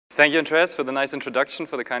Thank you, Andreas, for the nice introduction,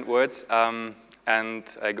 for the kind words, and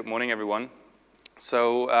good morning, everyone.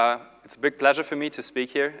 So it's a big pleasure for me to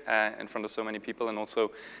speak here in front of so many people, and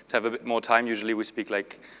also to have a bit more time. Usually we speak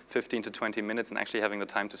like 15 to 20 minutes, and actually having the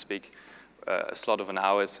time to speak a slot of an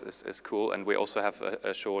hour is cool. And we also have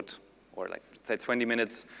a short, or like, say 20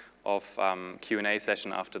 minutes of Q&A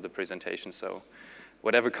session after the presentation. So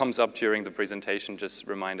whatever comes up during the presentation, just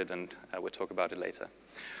remind it, and we'll talk about it later.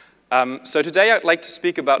 So today I'd like to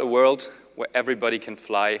speak about a world where everybody can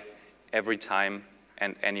fly every time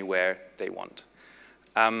and anywhere they want.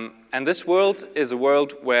 And this world is a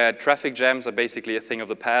world where traffic jams are basically a thing of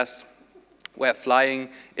the past, where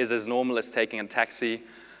flying is as normal as taking a taxi.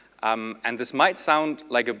 And this might sound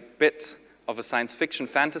like a bit of a science fiction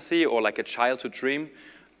fantasy or like a childhood dream,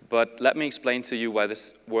 but let me explain to you why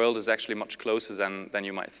this world is actually much closer than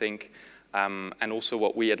you might think, and also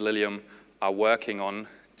what we at Lilium are working on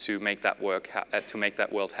to make that world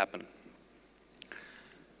happen.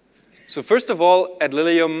 So first of all, at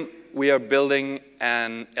Lilium, we are building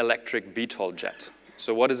an electric VTOL jet.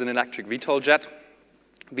 So what is an electric VTOL jet?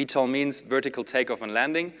 VTOL means vertical takeoff and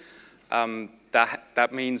landing. That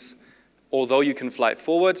means although you can fly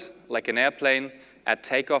forward like an airplane, at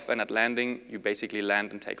takeoff and at landing, you basically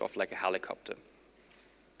land and take off like a helicopter.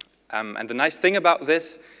 And the nice thing about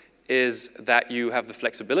this is that you have the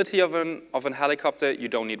flexibility of an helicopter. You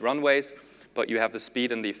don't need runways, but you have the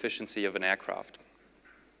speed and the efficiency of an aircraft.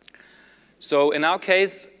 So in our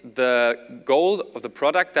case, the goal of the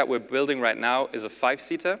product that we're building right now is a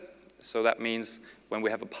 5-seater. So that means when we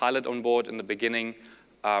have a pilot on board in the beginning,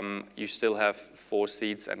 you still have 4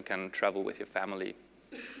 seats and can travel with your family.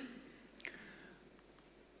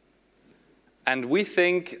 And we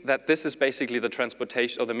think that this is basically the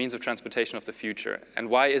transportation, or the means of transportation of the future. And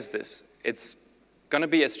why is this? It's going to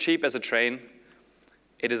be as cheap as a train.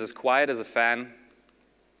 It is as quiet as a fan.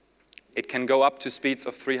 It can go up to speeds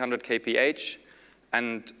of 300 kph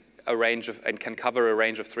and can cover a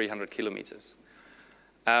range of 300 kilometers.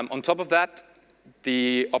 On top of that,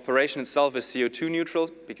 the operation itself is CO2 neutral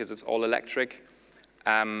because it's all electric,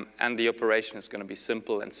 and the operation is going to be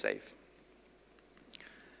simple and safe.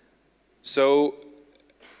 So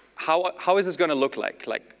how is this going to look like?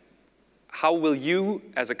 Like, how will you,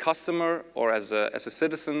 as a customer or as a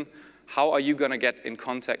citizen, how are you going to get in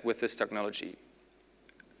contact with this technology?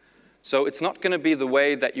 So it's not going to be the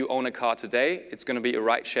way that you own a car today. It's going to be a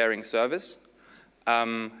ride-sharing service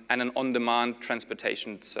and an on-demand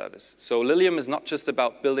transportation service. So Lilium is not just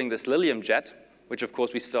about building this Lilium jet, which of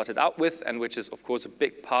course we started out with and which is of course a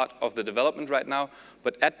big part of the development right now,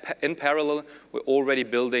 but in parallel, we're already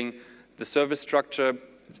building the service structure,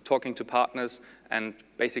 talking to partners, and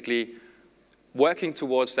basically working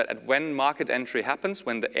towards that when market entry happens,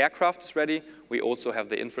 when the aircraft is ready, we also have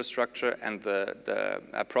the infrastructure and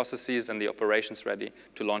the processes and the operations ready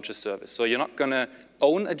to launch a service. So you're not going to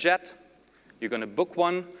own a jet, you're going to book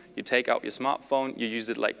one, you take out your smartphone, you use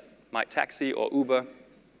it like My Taxi or Uber.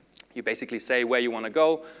 You basically say where you want to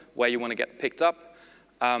go, where you want to get picked up,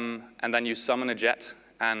 and then you summon a jet,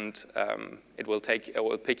 and it will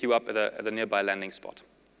pick you up at a nearby landing spot.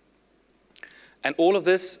 And all of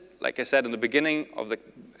this, like I said in the beginning,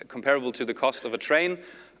 comparable to the cost of a train,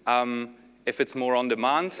 if it's more on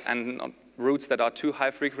demand and on routes that are too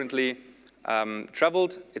high frequently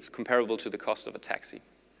traveled, it's comparable to the cost of a taxi.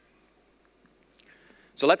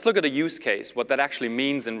 So let's look at a use case, what that actually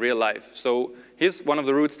means in real life. So here's one of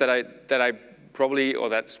the routes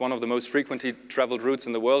that's one of the most frequently traveled routes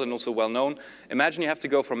in the world and also well known. Imagine you have to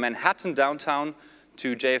go from Manhattan downtown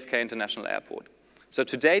to JFK International Airport. So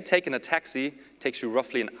today, taking a taxi takes you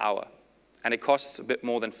roughly an hour, and it costs a bit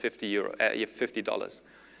more than $50.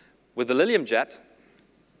 With the Lilium jet,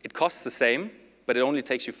 it costs the same, but it only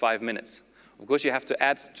takes you 5 minutes. Of course, you have to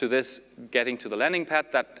add to this getting to the landing pad,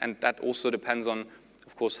 and that also depends on,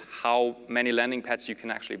 of course, how many landing pads you can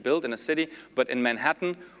actually build in a city. But in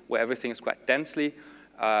Manhattan, where everything is quite densely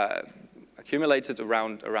accumulated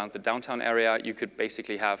around the downtown area, you could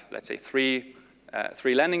basically have, let's say, three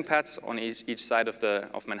landing pads on each side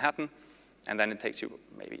of Manhattan, and then it takes you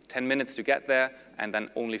maybe 10 minutes to get there, and then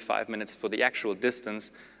only 5 minutes for the actual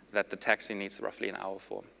distance that the taxi needs roughly an hour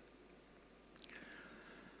for.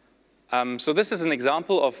 So this is an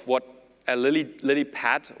example of what a Lily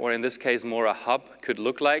pad, or in this case more a hub, could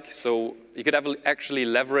look like. So you could actually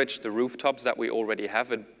leverage the rooftops that we already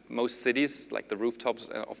have in most cities, like the rooftops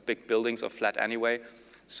of big buildings are flat anyway.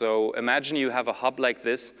 So imagine you have a hub like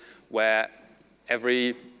this where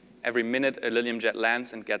every minute a Lilium jet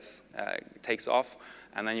lands and takes off,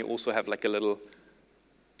 and then you also have like a little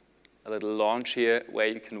little launch here where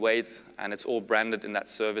you can wait, and it's all branded in that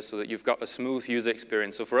service so that you've got a smooth user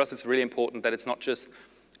experience. So for us, it's really important that it's not just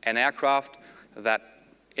an aircraft that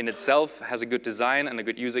in itself has a good design and a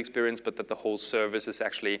good user experience, but that the whole service is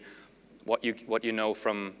actually what you know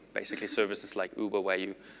from basically services like Uber, where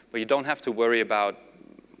you don't have to worry about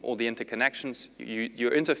all the interconnections.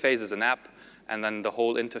 Your interface is an app, and then the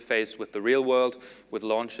whole interface with the real world, with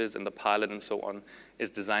launches and the pilot and so on, is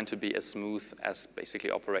designed to be as smooth as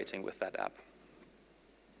basically operating with that app.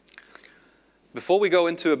 Before we go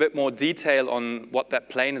into a bit more detail on what that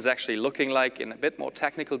plane is actually looking like in a bit more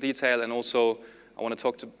technical detail, and also I want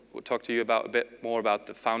to talk to you about a bit more about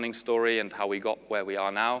the founding story and how we got where we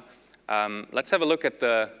are now. Let's have a look at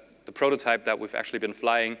the prototype that we've actually been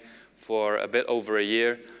flying for a bit over a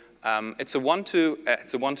year. It's a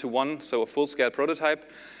one-to-one, so a full-scale prototype.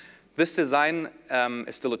 This design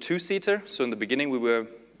is still a two-seater. So in the beginning,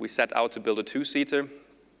 we set out to build a two-seater.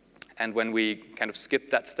 And when we kind of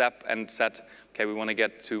skipped that step and said, okay, we want to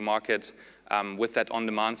get to market with that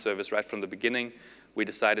on-demand service right from the beginning, we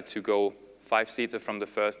decided to go five-seater from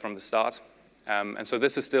the start. And so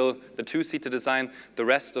this is still the two-seater design. The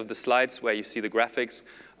rest of the slides where you see the graphics,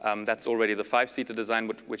 that's already the five-seater design,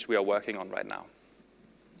 which we are working on right now.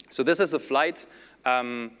 So this is a flight.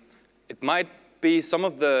 It might be some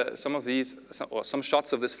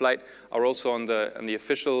shots of this flight are also on the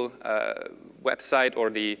official website or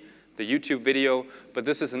the YouTube video, but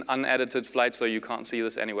this is an unedited flight, so you can't see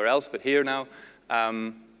this anywhere else but here now.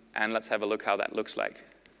 And let's have a look how that looks like.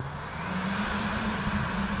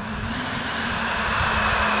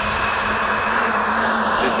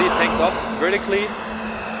 So you see it takes off vertically,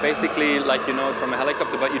 basically like you know it from a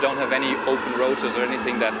helicopter, but you don't have any open rotors or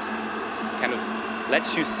anything that kind of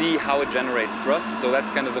lets you see how it generates thrust. So that's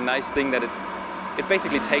kind of a nice thing that it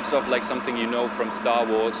basically takes off like something you know from Star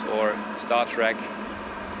Wars or Star Trek.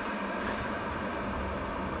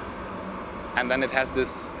 And then it has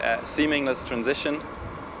this seamless transition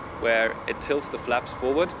where it tilts the flaps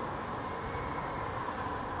forward.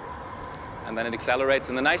 And then it accelerates.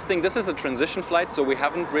 And the nice thing, this is a transition flight, so we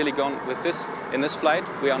haven't really gone with this. In this flight,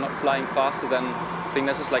 we are not flying faster than, I think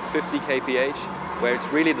this is like 50 kph, where it's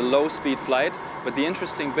really the low-speed flight. But the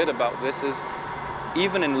interesting bit about this is,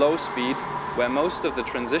 even in low speed, where most of the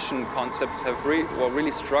transition concepts have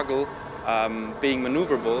really struggle being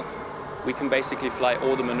maneuverable, we can basically fly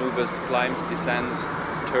all the maneuvers, climbs, descents,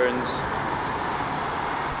 turns.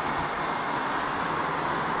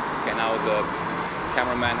 Okay, now the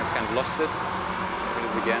cameraman has kind of lost it. Put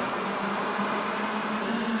it again.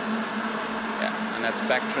 Yeah, and that's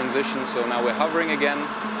back transition. So now we're hovering again.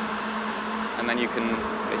 And then you can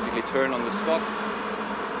basically turn on the spot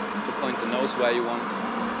to point the nose where you want.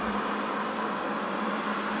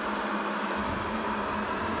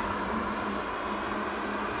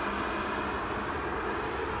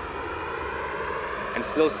 And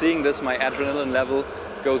still seeing this, my adrenaline level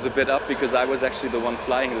goes a bit up because I was actually the one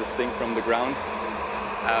flying this thing from the ground.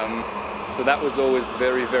 So that was always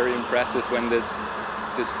very, very impressive when this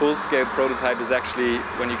full-scale prototype is actually,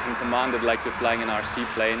 when you can command it like you're flying an RC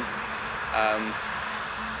plane.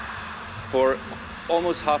 For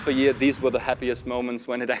almost half a year, these were the happiest moments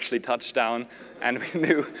when it actually touched down and we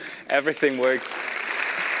knew everything worked.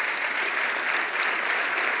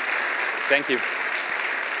 Thank you.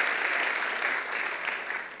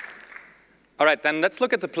 All right, then let's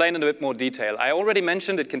look at the plane in a bit more detail. I already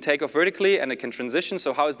mentioned it can take off vertically and it can transition,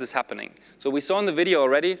 so how is this happening? So we saw in the video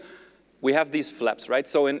already, we have these flaps, right?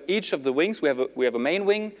 So in each of the wings, we have a main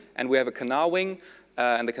wing and we have a canard wing,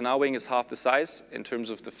 and the canard wing is half the size in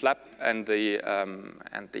terms of the flap and the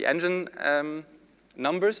engine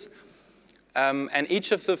numbers. And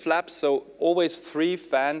each of the flaps, so always 3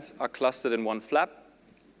 fans are clustered in one flap,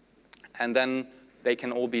 and then they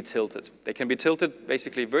can all be tilted. They can be tilted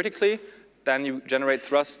basically vertically. Then you generate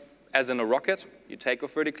thrust as in a rocket. You take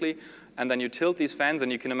off vertically, and then you tilt these fans,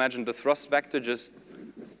 and you can imagine the thrust vector just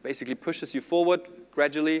basically pushes you forward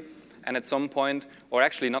gradually, and at some point, or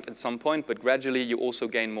actually not at some point, but gradually you also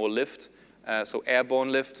gain more lift, so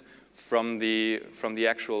airborne lift from the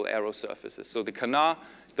actual aero surfaces. So the canard,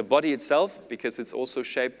 the body itself, because it's also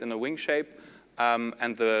shaped in a wing shape,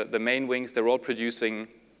 and the main wings, they're all producing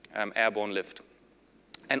airborne lift.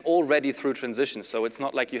 And already through transition, so it's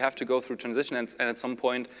not like you have to go through transition and at some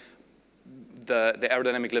point the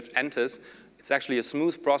aerodynamic lift enters. It's actually a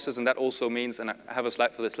smooth process, and that also means, and I have a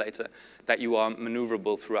slide for this later, that you are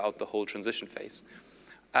maneuverable throughout the whole transition phase.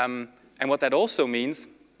 And what that also means,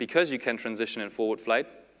 because you can transition in forward flight,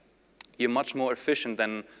 you're much more efficient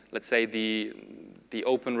than, let's say, the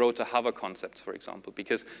open rotor hover concepts, for example,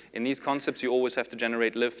 because in these concepts you always have to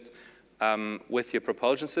generate lift with your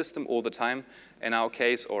propulsion system all the time. In our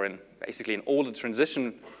case, or in basically in all the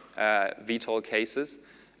transition VTOL cases,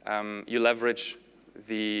 you leverage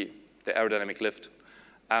the aerodynamic lift.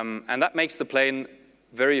 And that makes the plane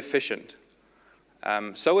very efficient.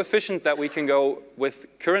 So efficient that we can go, with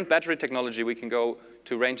current battery technology, we can go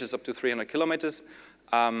to ranges up to 300 kilometers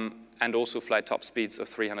and also fly top speeds of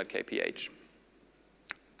 300 kph.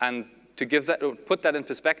 And to give that, put that in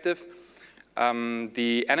perspective,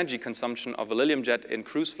 the energy consumption of a Lilium jet in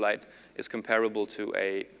cruise flight is comparable to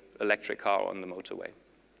an electric car on the motorway.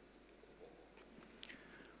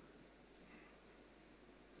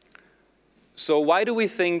 So why do we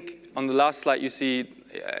think, on the last slide you see,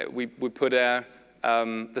 we put the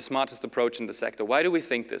smartest approach in the sector. Why do we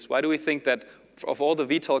think this? Why do we think that of all the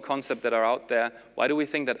VTOL concepts that are out there, why do we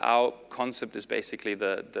think that our concept is basically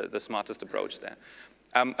the smartest approach there?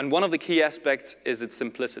 And one of the key aspects is its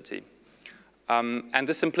simplicity. And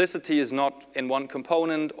the simplicity is not in one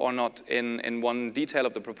component or not in one detail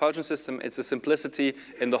of the propulsion system. It's a simplicity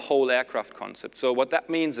in the whole aircraft concept. So what that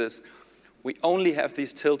means is we only have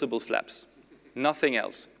these tiltable flaps, nothing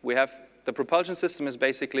else. We have, the propulsion system is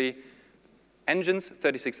basically engines,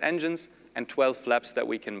 36 engines, and 12 flaps that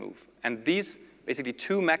we can move. And these basically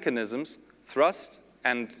two mechanisms, thrust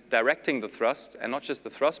and directing the thrust, and not just the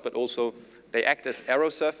thrust, but also they act as aero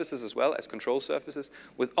surfaces as well, as control surfaces.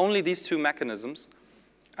 With only these two mechanisms,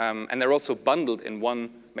 and they're also bundled in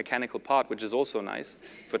one mechanical part, which is also nice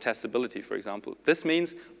for testability, for example. This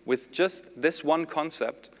means with just this one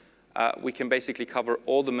concept, we can basically cover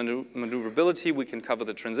all the maneuverability, we can cover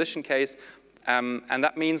the transition case, and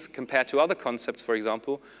that means compared to other concepts, for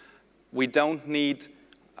example, we don't need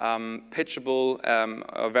pitchable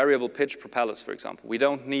or variable pitch propellers, for example. We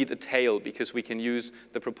don't need a tail because we can use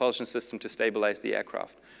the propulsion system to stabilize the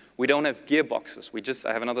aircraft. We don't have gearboxes.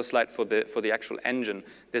 I have another slide for the actual engine.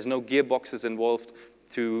 There's no gearboxes involved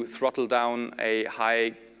to throttle down a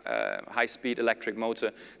high-speed electric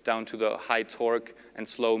motor down to the high torque and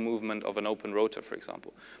slow movement of an open rotor, for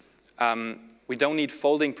example. We don't need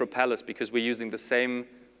folding propellers because we're using the same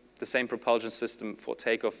propulsion system for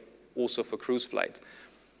takeoff, also for cruise flight.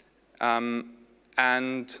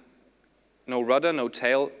 And no rudder, no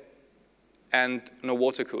tail, and no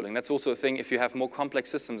water cooling. That's also a thing if you have more complex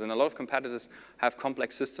systems, and a lot of competitors have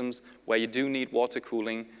complex systems where you do need water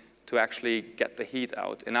cooling to actually get the heat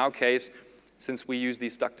out. In our case, since we use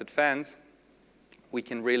these ducted fans, we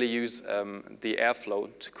can really use the airflow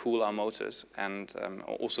to cool our motors, and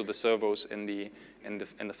also the servos in the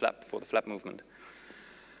flap, for the flap movement.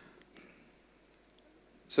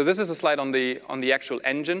 So this is a slide on the actual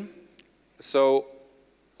engine. So,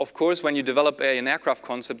 of course, when you develop an aircraft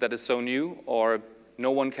concept that is so new, or no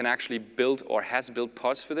one can actually build or has built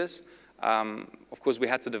parts for this, of course, we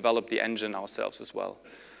had to develop the engine ourselves as well.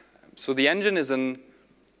 So the engine is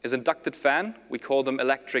a ducted fan. We call them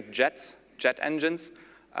electric jets, jet engines.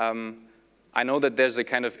 I know that there's a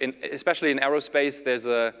kind of, especially in aerospace, there's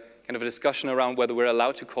a kind of a discussion around whether we're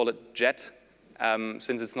allowed to call it jet,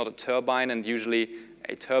 since it's not a turbine, and usually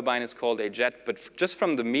a turbine is called a jet. But just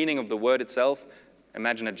from the meaning of the word itself,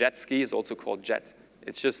 imagine a jet ski is also called jet.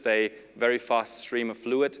 It's just a very fast stream of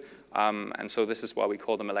fluid, and so this is why we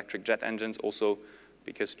call them electric jet engines, also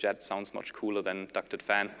because jet sounds much cooler than ducted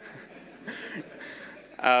fan.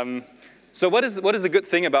 So what is the good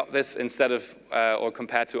thing about this instead of, or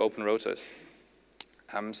compared to open rotors?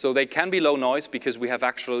 So they can be low noise because we have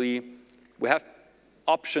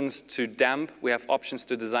options to damp, we have options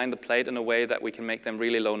to design the plate in a way that we can make them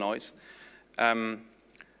really low noise. And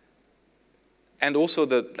also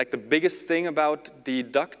the biggest thing about the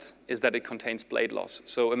duct is that it contains blade loss.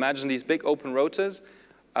 So imagine these big open rotors.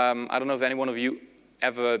 I don't know if any one of you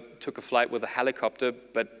ever took a flight with a helicopter,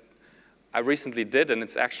 but I recently did, and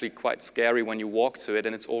it's actually quite scary when you walk to it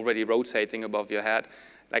and it's already rotating above your head.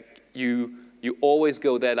 Like you always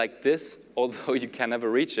go there like this, although you can never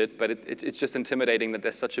reach it, but it's just intimidating that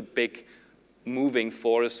there's such a big moving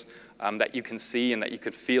force that you can see and that you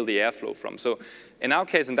could feel the airflow from. So in our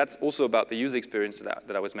case, and that's also about the user experience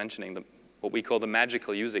that I was mentioning, what we call the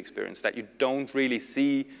magical user experience, that you don't really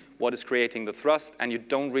see what is creating the thrust, and you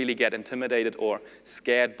don't really get intimidated or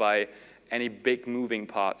scared by any big moving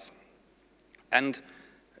parts. And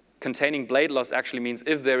containing blade loss actually means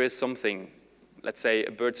if there is something, let's say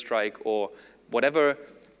a bird strike or whatever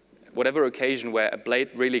occasion where a blade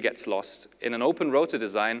really gets lost, in an open rotor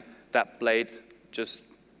design, that blade just,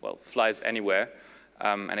 well, flies anywhere.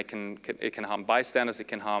 And it can harm bystanders, it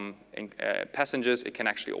can harm passengers, it can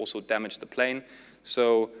actually also damage the plane.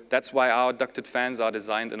 So that's why our ducted fans are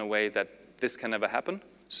designed in a way that this can never happen.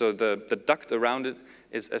 So the duct around it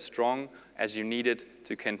is as strong as you need it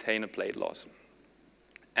to contain a blade loss.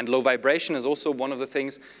 And low vibration is also one of the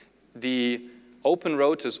things. The open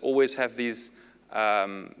rotors always have these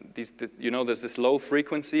you know, there's this low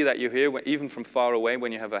frequency that you hear even from far away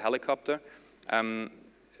when you have a helicopter.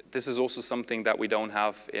 This is also something that we don't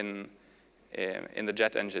have in the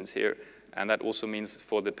jet engines here. And that also means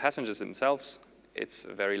for the passengers themselves, it's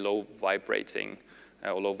a very low vibrating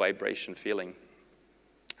or low vibration feeling.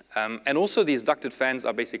 And also these ducted fans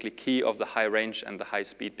are basically key of the high range and the high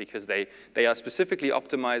speed because they are specifically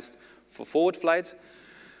optimized for forward flight,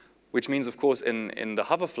 which means, of course, in the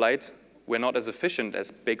hover flight, we're not as efficient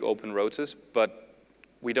as big open rotors, but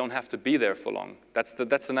we don't have to be there for long. That's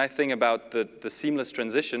the nice thing about the seamless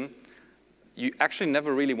transition. You actually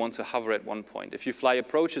never really want to hover at one point. If you fly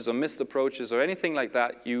approaches or missed approaches or anything like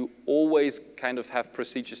that, you always kind of have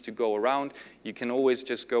procedures to go around. You can always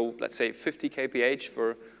just go, let's say, 50 kph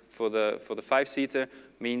for the five-seater,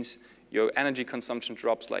 means your energy consumption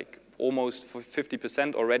drops like almost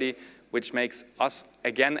 50% already, which makes us,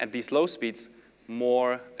 again, at these low speeds,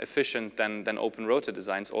 more efficient than open rotor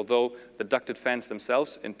designs, although the ducted fans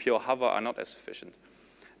themselves in pure hover are not as efficient.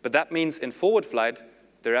 But that means in forward flight,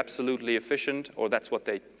 they're absolutely efficient, or that's what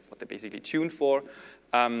they basically tune for.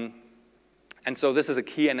 And so this is a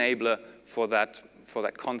key enabler for that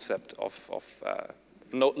concept of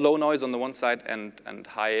low noise on the one side and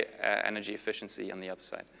high energy efficiency on the other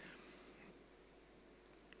side.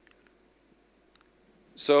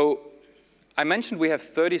 So I mentioned we have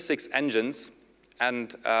 36 engines,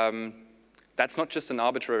 and that's not just an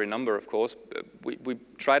arbitrary number, of course. We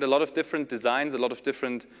tried a lot of different designs, a lot of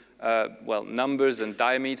different well, numbers and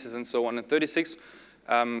diameters and so on, and 36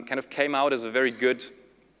 kind of came out as a very good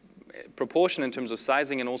proportion in terms of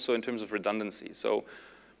sizing and also in terms of redundancy. So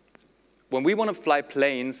when we want to fly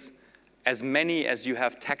planes, as many as you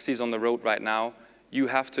have taxis on the road right now, you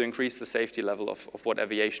have to increase the safety level of what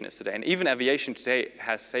aviation is today. And even aviation today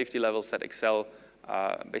has safety levels that excel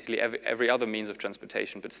basically every other means of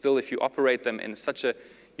transportation. But still, if you operate them in such a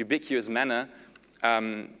ubiquitous manner,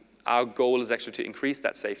 our goal is actually to increase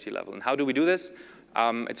that safety level. And how do we do this?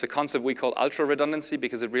 It's a concept we call ultra-redundancy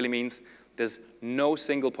because it really means there's no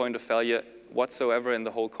single point of failure whatsoever in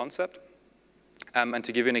the whole concept. And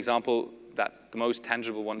to give you an example, that the most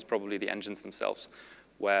tangible one is probably the engines themselves,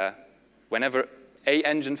 where whenever a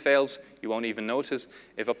engine fails, you won't even notice.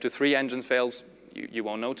 If up to 3 engines fails, you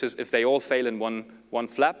won't notice. If they all fail in one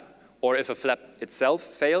flap, or if a flap itself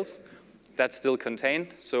fails, that's still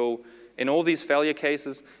contained. So in all these failure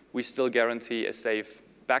cases, we still guarantee a safe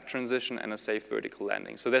back transition and a safe vertical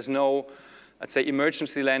landing. So there's no, let's say,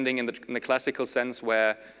 emergency landing in the classical sense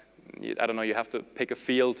where, I don't know, you have to pick a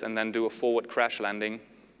field and then do a forward crash landing.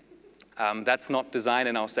 That's not designed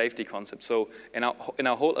in our safety concept. So in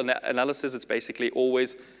our whole analysis, it's basically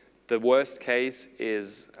always the worst case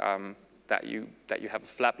is that you have a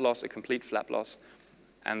flap loss, a complete flap loss,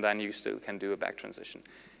 and then you still can do a back transition.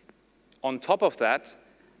 On top of that,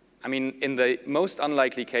 I mean, in the most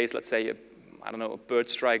unlikely case, let's say, I don't know, a bird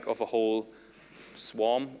strike of a whole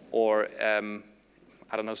swarm, or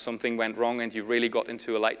I don't know, something went wrong and you really got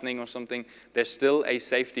into a lightning or something, there's still a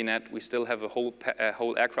safety net. We still have a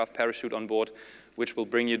whole aircraft parachute on board, which will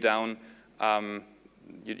bring you down.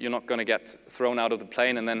 You're not going to get thrown out of the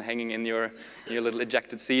plane and then hanging in your little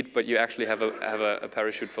ejected seat, but you actually have a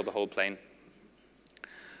parachute for the whole plane.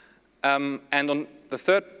 And on the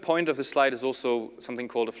third point of the slide is also something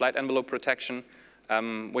called a flight envelope protection,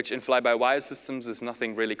 which in fly-by-wire systems is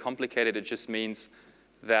nothing really complicated. It just means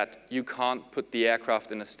that you can't put the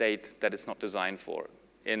aircraft in a state that it's not designed for.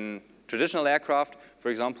 In traditional aircraft, for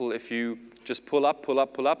example, if you just pull up,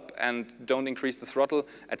 and don't increase the throttle,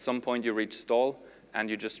 at some point you reach stall, and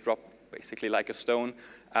you just drop basically like a stone.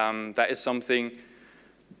 That is something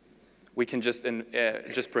we can just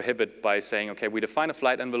prohibit by saying, okay, we define a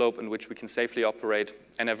flight envelope in which we can safely operate,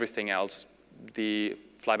 and everything else, the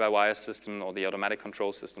fly-by-wire system or the automatic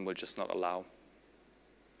control system will just not allow.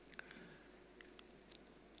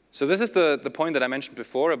 So this is the point that I mentioned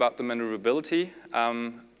before about the maneuverability,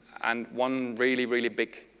 and one really, really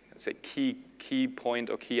big, let's say, key point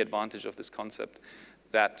or key advantage of this concept,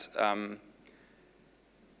 that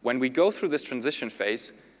when we go through this transition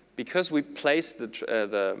phase, because we place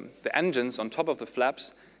the engines on top of the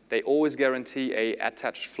flaps, they always guarantee a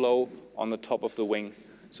attached flow on the top of the wing.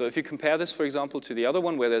 So if you compare this, for example, to the other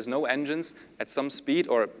one where there's no engines at some speed,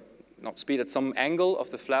 or not speed, at some angle of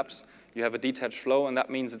the flaps, you have a detached flow, and that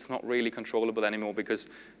means it's not really controllable anymore because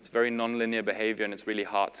it's very nonlinear behavior and it's really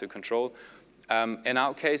hard to control. In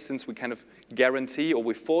our case, since we kind of guarantee or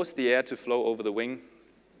we force the air to flow over the wing,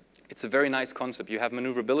 it's a very nice concept. You have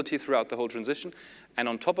maneuverability throughout the whole transition. And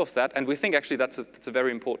on top of that, and we think actually that's a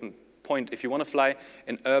very important point, if you want to fly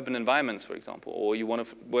in urban environments, for example, or you want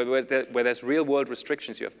to, where there's real world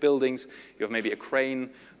restrictions, you have buildings, you have maybe a crane,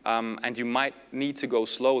 and you might need to go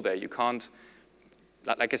slow there. You can't,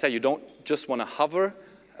 like I said, you don't just want to hover,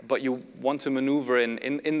 but you want to maneuver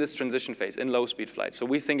in this transition phase, in low-speed flight. So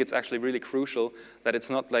we think it's actually really crucial that it's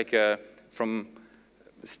not like a, from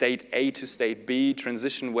state A to state B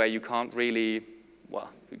transition where you can't really, well,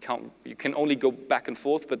 you can only go back and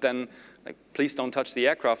forth, but then, like, please don't touch the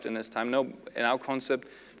aircraft in this time. No, in our concept,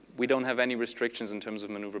 we don't have any restrictions in terms of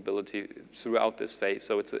maneuverability throughout this phase,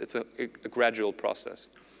 so it's a gradual process.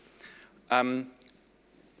 And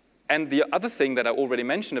the other thing that I already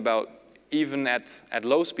mentioned about, even at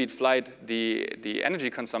low-speed flight, the energy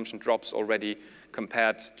consumption drops already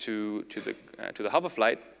compared to the hover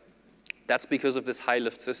flight. That's because of this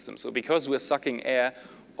high-lift system. So because we're sucking air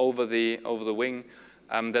over the wing,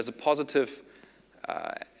 there's a positive,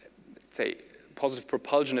 positive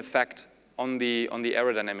propulsion effect on the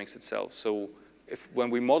aerodynamics itself. So when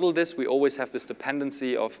we model this, we always have this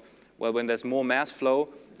dependency of, well, when there's more mass flow,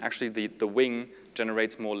 actually the wing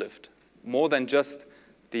generates more lift. More than just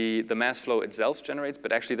the mass flow itself generates,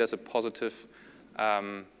 but actually there's a positive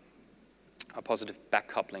back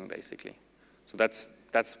coupling, basically. So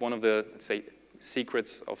that's one of the, say,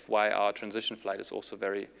 secrets of why our transition flight is also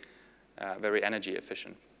very energy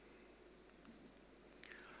efficient.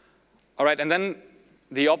 All right, and then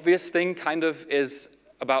the obvious thing kind of is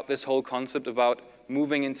about this whole concept about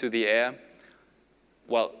moving into the air.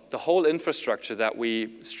 Well, the whole infrastructure that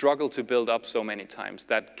we struggle to build up so many times,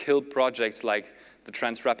 that killed projects like the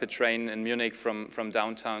Transrapid train in Munich from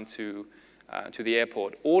downtown to the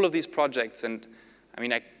airport. All of these projects, and I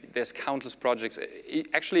mean, there's countless projects.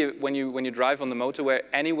 Actually, when you drive on the motorway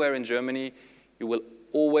anywhere in Germany, you will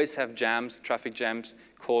always have jams, traffic jams,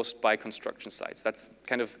 caused by construction sites. That's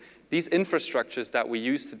kind of, these infrastructures that we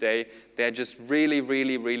use today, they're just really,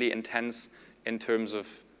 really, really intense in terms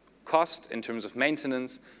of cost, in terms of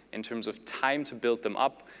maintenance, in terms of time to build them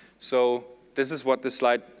up. So this is what this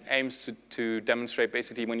slide aims to demonstrate.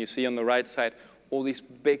 Basically, when you see on the right side, all these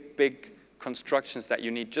big, big constructions that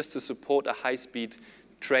you need just to support a high-speed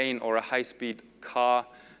train or a high-speed car,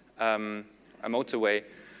 a motorway.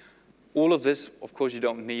 All of this, of course, you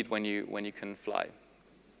don't need when you can fly.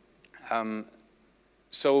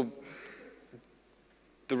 So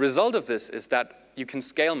the result of this is that you can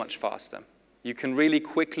scale much faster. You can really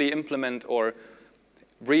quickly implement or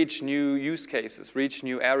reach new use cases, reach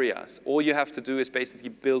new areas. All you have to do is basically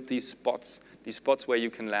build these spots where you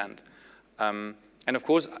can land. And of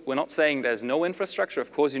course, we're not saying there's no infrastructure.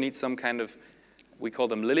 Of course, you need some kind of, we call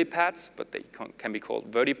them lily pads, but they can be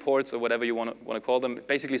called vertiports or whatever you want to call them.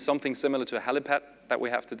 Basically something similar to a helipad that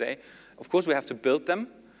we have today. Of course, we have to build them,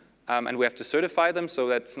 and we have to certify them so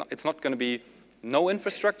that it's not going to be no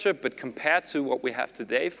infrastructure, but compared to what we have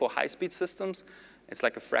today for high-speed systems, it's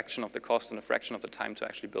like a fraction of the cost and a fraction of the time to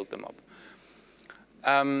actually build them up.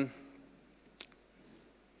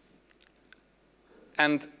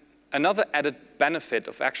 And another added benefit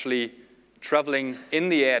of actually traveling in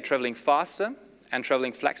the air, traveling faster and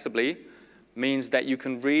traveling flexibly, means that you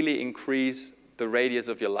can really increase the radius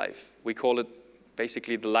of your life. We call it,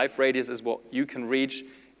 basically, the life radius is what you can reach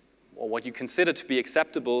or what you consider to be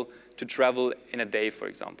acceptable to travel in a day, for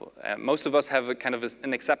example. Most of us have a kind of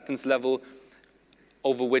an acceptance level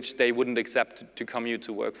over which they wouldn't accept to commute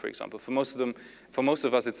to work, for example. For most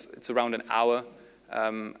of us, it's around an hour.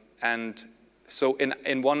 And so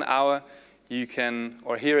in 1 hour, you can,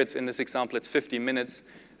 or here it's in this example, it's 15 minutes,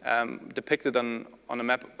 depicted on a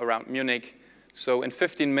map around Munich. So in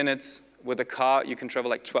 15 minutes with a car, you can travel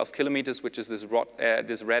like 12 kilometers, which is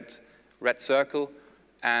this red circle.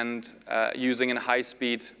 And using a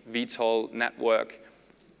high-speed VTOL network,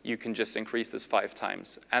 you can just increase this 5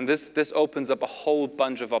 times. And this opens up a whole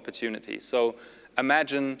bunch of opportunities. So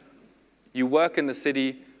imagine you work in the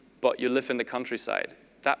city, but you live in the countryside.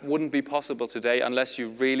 That wouldn't be possible today unless you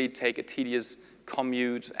really take a tedious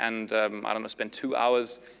commute and, I don't know, spend 2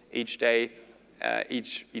 hours each day,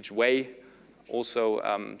 each way,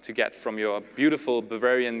 also to get from your beautiful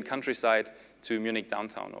Bavarian countryside to Munich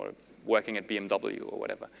downtown or working at BMW or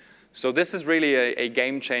whatever. So this is really a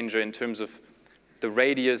game changer in terms of the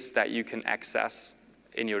radius that you can access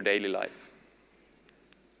in your daily life.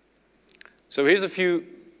 So here's a few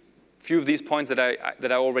of these points that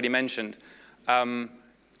I already mentioned.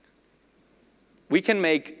 We can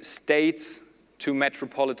make states to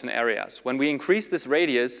metropolitan areas. When we increase this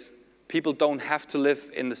radius, people don't have to live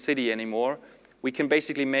in the city anymore. We can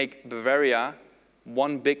basically make Bavaria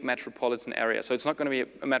one big metropolitan area. So it's not going to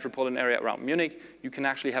be a metropolitan area around Munich. You can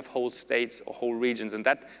actually have whole states or whole regions, and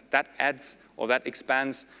that adds, or that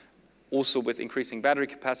expands also with increasing battery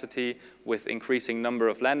capacity, with increasing number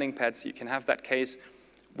of landing pads. You can have that case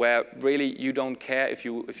where really you don't care if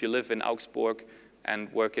you live in Augsburg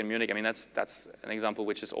and work in Munich. I mean, that's an example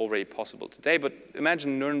which is already possible today, but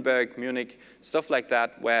imagine Nuremberg, Munich, stuff like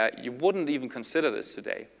that, where you wouldn't even consider this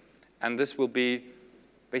today. And this will be,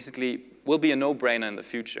 basically, will be a no-brainer in the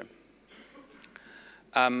future.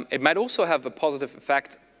 It might also have a positive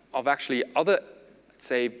effect of actually other, let's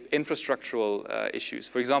say, infrastructural issues.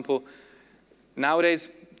 For example, nowadays,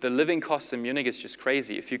 the living costs in Munich is just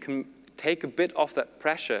crazy. If you can take a bit off that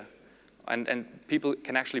pressure, and people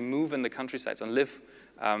can actually move in the countrysides and live,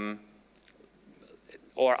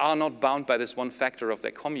 or are not bound by this one factor of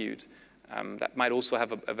their commute, that might also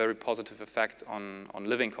have a very positive effect on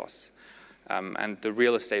living costs. And the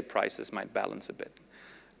real estate prices might balance a bit.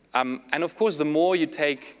 And of course, the more you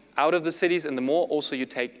take out of the cities and the more also you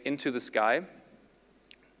take into the sky,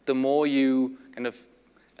 the more you kind of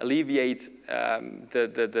alleviate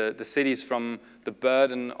the cities from the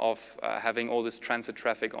burden of having all this transit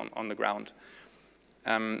traffic on the ground.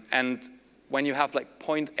 And when you have like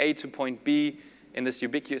point A to point B in this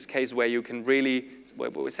ubiquitous case where you can really, where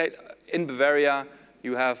we say in Bavaria,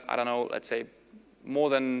 you have, I don't know, let's say more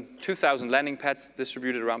than 2,000 landing pads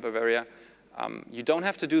distributed around Bavaria. You don't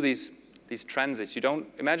have to do these transits. You don't,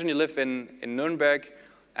 imagine you live in Nuremberg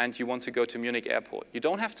and you want to go to Munich airport. You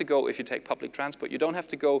don't have to go, if you take public transport, you don't have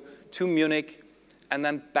to go to Munich and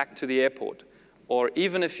then back to the airport. Or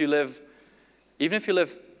even if you live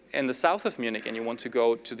in the south of Munich and you want to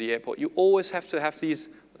go to the airport, you always have to have these,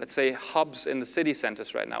 let's say, hubs in the city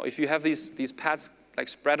centers right now. If you have these pads like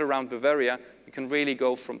spread around Bavaria, you can really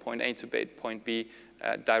go from point A to point B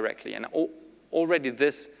directly. And already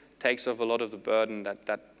this takes off a lot of the burden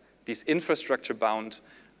that these infrastructure-bound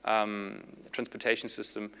transportation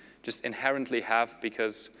system just inherently have,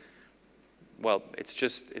 because, well,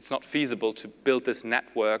 it's not feasible to build this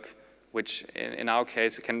network, which in our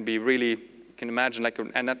case can be really, you can imagine like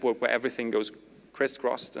a network where everything goes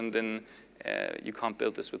crisscrossed, and then you can't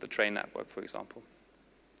build this with a train network, for example.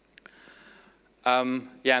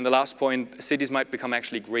 Yeah, and the last point, cities might become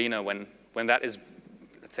actually greener when that is,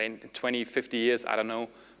 let's say in 20, 50 years, I don't know,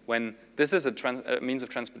 when this is a means of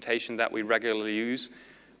transportation that we regularly use.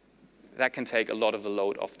 That can take a lot of the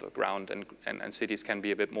load off the ground, and cities can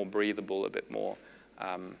be a bit more breathable, a bit more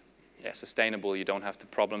sustainable. You don't have the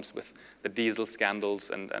problems with the diesel scandals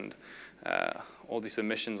and all these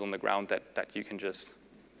emissions on the ground that you can just,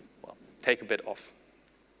 well, take a bit off.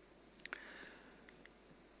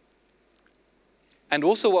 And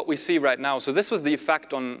also what we see right now, so this was the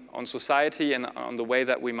effect on society and on the way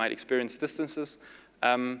that we might experience distances.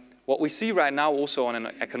 What we see right now also on an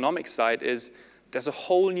economic side is there's a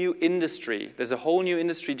whole new industry. There's a whole new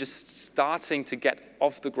industry just starting to get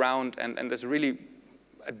off the ground, and there's really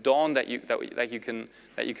a dawn that you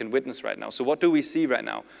can witness right now. So what do we see right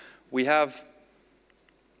now? We have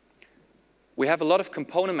a lot of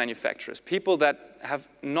component manufacturers, people that have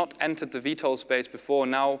not entered the VTOL space before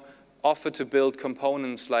now offer to build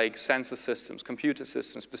components like sensor systems, computer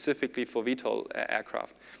systems, specifically for VTOL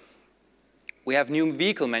aircraft. We have new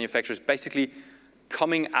vehicle manufacturers basically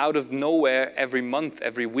coming out of nowhere every month,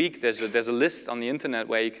 every week. There's a list on the internet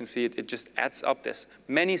where you can see it just adds up. There's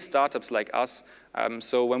many startups like us.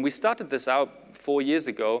 So when we started this out 4 years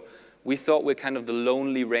ago, we thought we're kind of the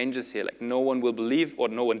lonely rangers here. Like no one will believe, or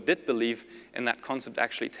no one did believe in that concept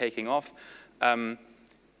actually taking off.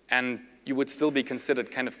 And you would still be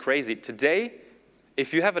considered kind of crazy. Today,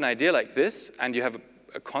 if you have an idea like this and you have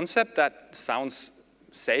a concept that sounds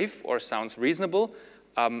safe or sounds reasonable,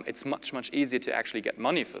 it's much, much easier to actually get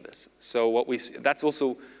money for this. So what we see, that's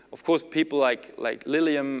also, of course, people like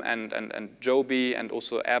Lilium and Joby and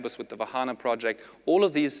also Airbus with the Vahana project, all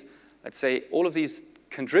of these, let's say, all of these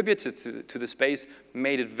contributed to the space,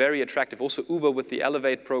 made it very attractive. Also Uber with the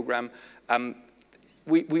Elevate program.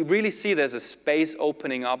 We really see there's a space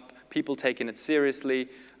opening up, people taking it seriously,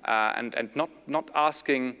 and not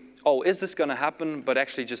asking, oh, is this going to happen? But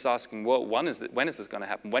actually just asking, well, when is this going to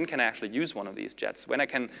happen? When can I actually use one of these jets? When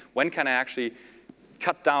can I actually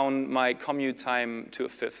cut down my commute time to a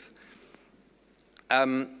fifth?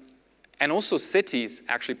 And also cities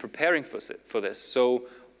actually preparing for this. So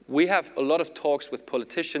we have a lot of talks with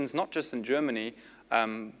politicians, not just in Germany,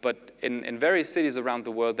 but in various cities around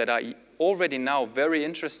the world that are already now very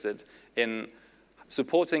interested in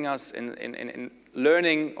supporting us, in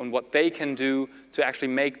learning on what they can do to actually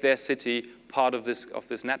make their city part of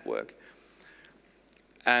this network.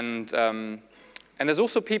 And And there's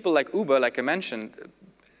also people like Uber, like I mentioned,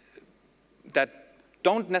 that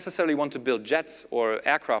don't necessarily want to build jets or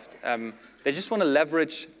aircraft. They just want to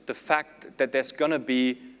leverage the fact that there's going to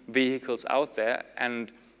be vehicles out there,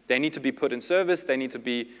 and they need to be put in service, they need to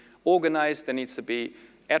be organized, there needs to be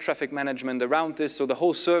air traffic management around this, so the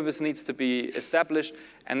whole service needs to be established,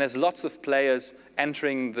 and there's lots of players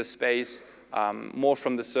entering the space, more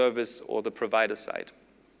from the service or the provider side.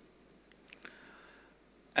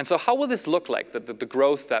 And so how will this look like, the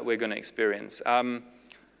growth that we're going to experience?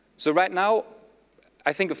 So right now,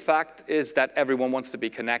 I think a fact is that everyone wants to be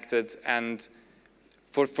connected, and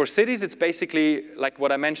for cities, it's basically like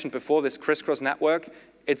what I mentioned before, this crisscross network.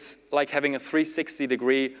 It's like having a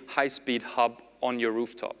 360-degree high-speed hub on your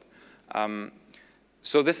rooftop.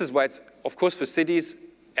 So this is why it's, of course, for cities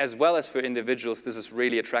as well as for individuals, this is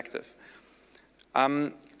really attractive.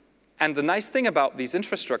 And the nice thing about these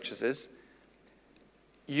infrastructures is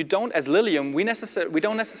you don't, as Lilium, we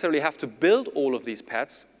don't necessarily have to build all of these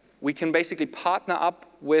pads. We can basically partner up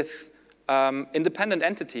with independent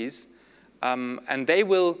entities, and they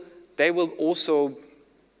will also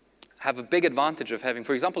have a big advantage of having,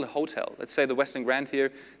 for example, a hotel. Let's say the Western Grand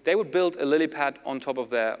here, they would build a lily pad on top of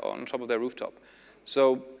their rooftop.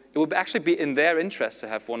 So it would actually be in their interest to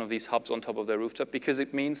have one of these hubs on top of their rooftop, because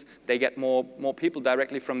it means they get more people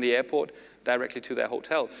directly from the airport directly to their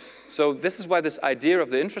hotel. So this is why this idea of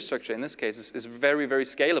the infrastructure in this case is very, very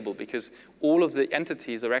scalable, because all of the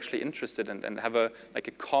entities are actually interested and have a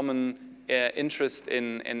common interest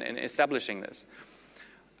in establishing this.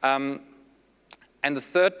 And the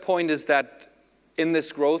third point is that in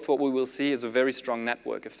this growth, what we will see is a very strong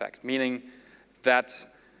network effect, meaning that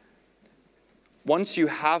once you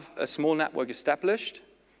have a small network established,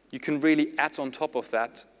 you can really add on top of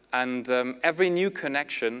that. And every new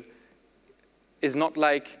connection is not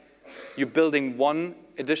like you're building one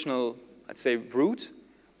additional, let's say, route.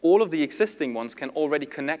 All of the existing ones can already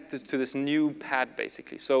connect to this new pad,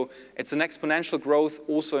 basically. So it's an exponential growth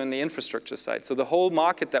also in the infrastructure side. So the whole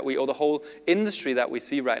market or the whole industry that we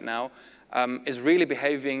see right now is really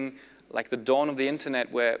behaving like the dawn of the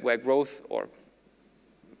internet, where growth, or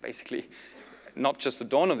basically not just the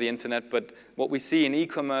dawn of the internet, but what we see in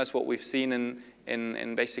e-commerce, what we've seen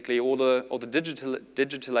in basically all the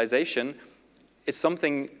digitalization, it's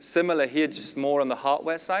something similar here, just more on the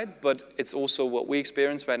hardware side, but it's also what we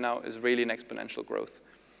experience right now is really an exponential growth.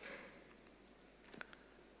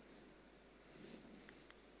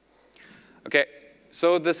 Okay,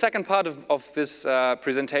 so the second part of this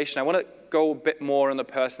presentation, I want to go a bit more on the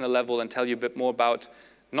personal level and tell you a bit more about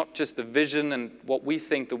not just the vision and what we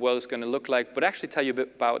think the world is going to look like, but actually tell you a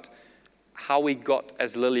bit about how we got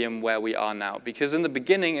as Lilium where we are now. Because in the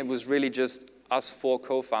beginning, it was really just us 4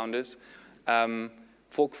 co-founders,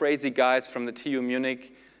 4 crazy guys from the TU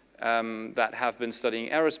Munich that have been studying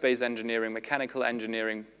aerospace engineering, mechanical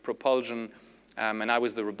engineering, propulsion, and I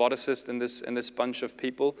was the roboticist in this bunch of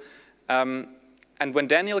people. And when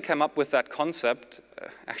Daniel came up with that concept,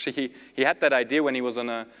 actually he had that idea when he was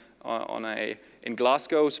in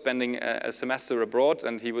Glasgow, spending a semester abroad,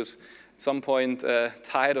 and he was at some point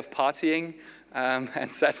tired of partying.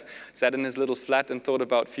 And sat in his little flat and thought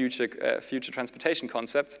about future transportation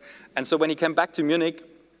concepts. And so when he came back to Munich,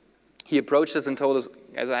 he approached us and told us,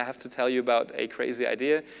 "Guys, I have to tell you about a crazy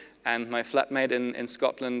idea." And my flatmate in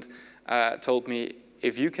Scotland told me,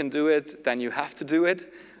 "If you can do it, then you have to do it."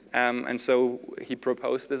 And so he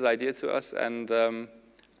proposed this idea to us, and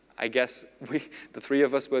I guess the 3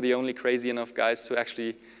 of us were the only crazy enough guys to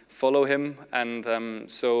actually follow him. And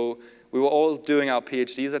so we were all doing our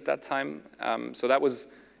PhDs at that time. So that was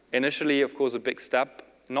initially, of course, a big step,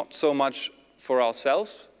 not so much for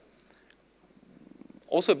ourselves.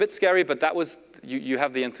 Also a bit scary, but that was, you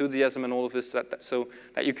have the enthusiasm and all of this, so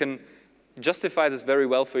that you can justify this very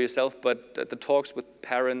well for yourself. But the talks with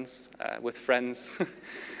parents, with friends,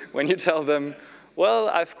 when you tell them, well,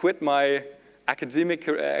 I've quit my academia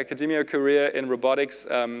career in robotics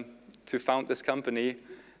to found this company,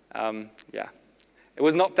 yeah. It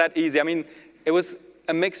was not that easy. I mean, it was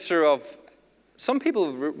a mixture of some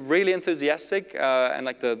people really enthusiastic and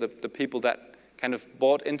like the people that kind of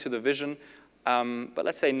bought into the vision, but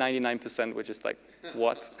let's say 99%, which is like,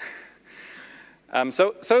 what?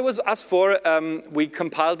 So it was us 4. We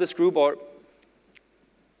compiled this group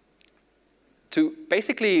to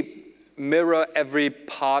basically mirror every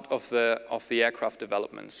part of the aircraft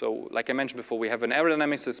development. So like I mentioned before, we have an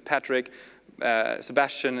aerodynamicist, Patrick.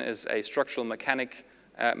 Sebastian is a structural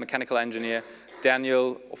mechanical engineer.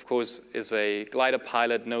 Daniel, of course, is a glider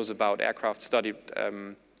pilot, knows about aircraft, studied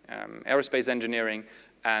aerospace engineering,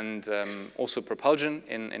 and also propulsion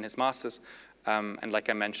in his master's. And like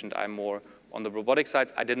I mentioned, I'm more on the robotic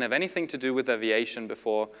sides. I didn't have anything to do with aviation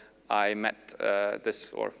before I met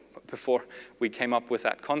or before we came up with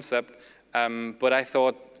that concept. But I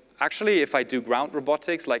thought, actually, if I do ground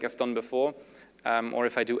robotics like I've done before, or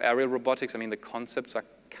if I do aerial robotics, I mean, the concepts are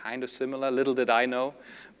kind of similar, little did I know.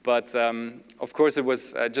 But of course, it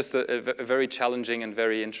was just a very challenging and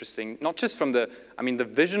very interesting, not just from the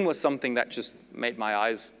vision was something that just made my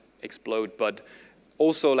eyes explode, but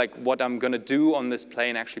also like what I'm gonna do on this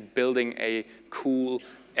plane, actually building a cool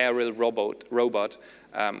aerial robot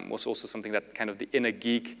was also something that kind of the inner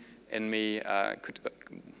geek in me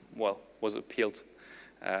was appealed.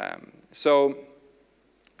 So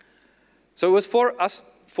it was for us,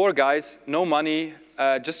 4 guys, no money,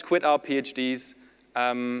 just quit our PhDs.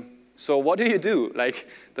 So what do you do? Like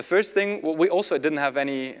the first thing, we also didn't have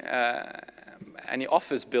any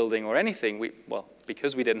office building or anything.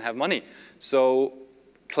 Because we didn't have money. So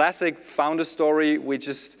classic founder story, we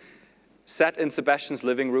just sat in Sebastian's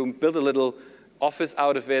living room, built a little office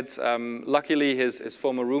out of it. Luckily, his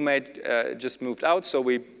former roommate just moved out, so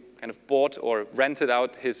we kind of bought or rented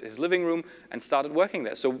out his living room and started working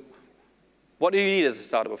there. So what do you need as a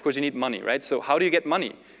startup? Of course, you need money, right? So how do you get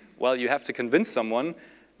money? Well, you have to convince someone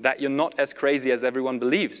that you're not as crazy as everyone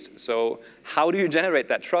believes. So how do you generate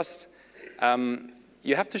that trust?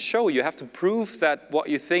 You have to prove that what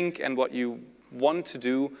you think and what you want to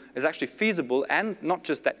do is actually feasible, and not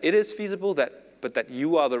just that it is feasible, but that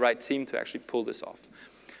you are the right team to actually pull this off.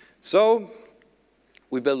 So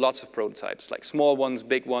we built lots of prototypes, like small ones,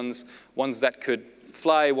 big ones, ones that could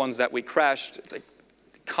fly, ones that we crashed, like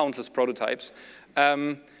countless prototypes.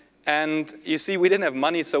 And you see, we didn't have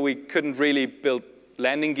money, so we couldn't really build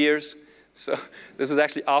landing gears. So this was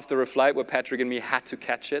actually after a flight where Patrick and me had to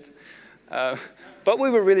catch it. But we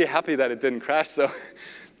were really happy that it didn't crash, so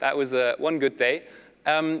that was one good day.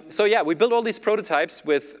 So yeah, we built all these prototypes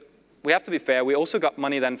with, we have to be fair, we also got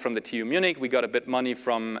money then from the TU Munich. We got a bit money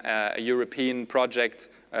from a European project,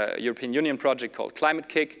 European Union project called Climate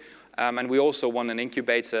Kick. And we also won an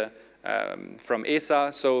incubator from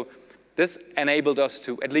ESA. So this enabled us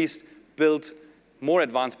to at least build more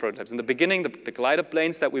advanced prototypes. In the beginning, the glider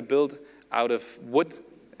planes that we built out of wood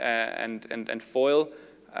and foil,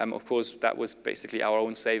 of course, that was basically our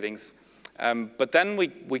own savings. But then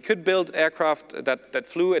we could build aircraft that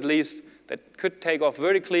flew at least, that could take off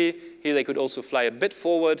vertically. Here they could also fly a bit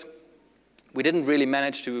forward. We didn't really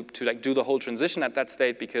manage to like do the whole transition at that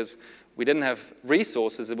state because we didn't have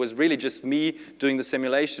resources. It was really just me doing the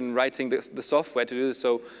simulation, writing the software to do this.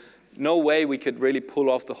 So no way we could really pull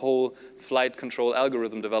off the whole flight control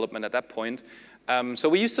algorithm development at that point. So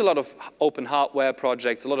we used a lot of open hardware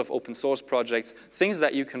projects, a lot of open source projects, things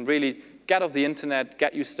that you can really get off the internet,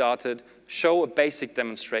 get you started, show a basic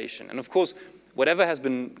demonstration. And of course,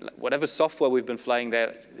 whatever software we've been flying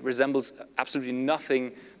there resembles absolutely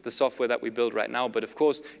nothing the software that we build right now. But of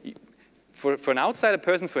course, for an outsider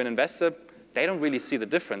person, for an investor, they don't really see the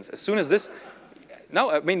difference. As soon as this, no,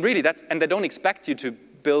 I mean really, and they don't expect you to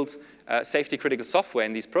build safety critical software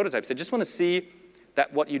in these prototypes. They just want to see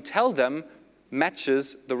that what you tell them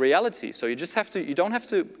matches the reality. So you just have to, you don't have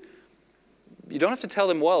to tell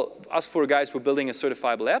them, well, us 4 guys, we're building a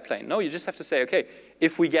certifiable airplane. No, you just have to say, okay,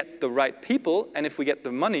 if we get the right people and if we get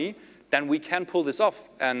the money, then we can pull this off.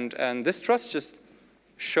 And this trust just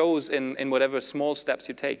shows in whatever small steps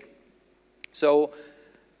you take. So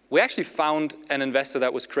we actually found an investor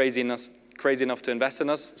that was crazy enough to invest in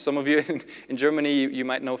us. Some of you in Germany, you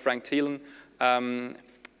might know Frank Thielen,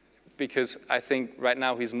 because I think right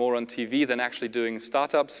now he's more on TV than actually doing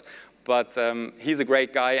startups. But he's a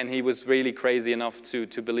great guy, and he was really crazy enough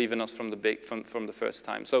to believe in us from the first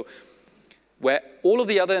time. So where all of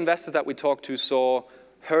the other investors that we talked to saw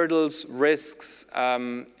hurdles, risks,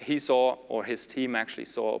 he saw, or his team actually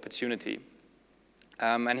saw, opportunity.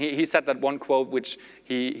 And he said that one quote which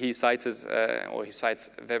he cites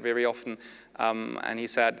very, very often, and he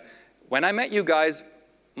said, "When I met you guys,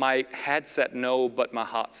 my head said no, but my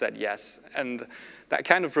heart said yes." And that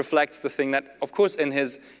kind of reflects the thing that, of course,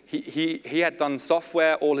 he had done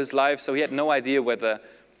software all his life, so he had no idea whether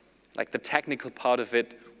like the technical part of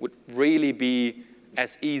it would really be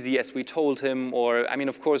as easy as we told him, or, I mean,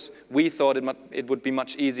 of course, we thought it would be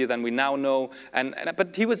much easier than we now know,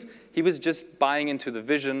 but he was just buying into the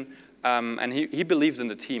vision, and he believed in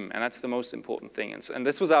the team, and that's the most important thing. And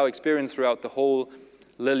this was our experience throughout the whole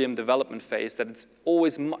Lilium development phase, that it's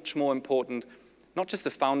always much more important, not just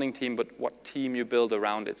the founding team, but what team you build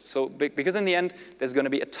around it. So, because in the end, there's going to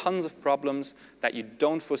be tons of problems that you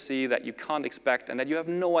don't foresee, that you can't expect, and that you have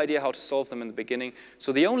no idea how to solve them in the beginning.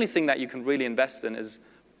 So the only thing that you can really invest in is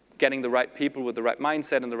getting the right people with the right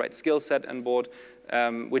mindset and the right skill set on board,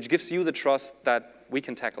 which gives you the trust that we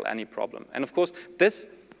can tackle any problem. And of course, this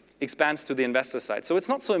expands to the investor side. So it's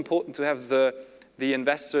not so important to have the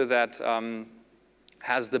investor that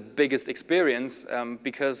has the biggest experience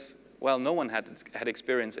because, well, no one had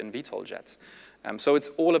experience in VTOL jets. So it's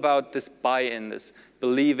all about this buy-in, this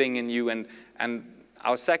believing in you. And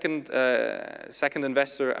our second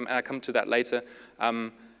investor, and I'll come to that later,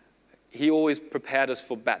 he always prepared us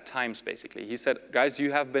for bad times, basically. He said, guys,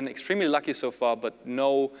 you have been extremely lucky so far, but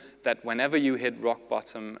know that whenever you hit rock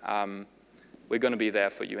bottom, we're going to be there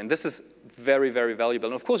for you. And this is very, very valuable.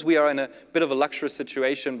 And of course, we are in a bit of a luxurious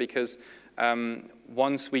situation because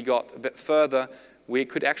once we got a bit further, we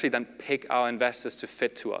could actually then pick our investors to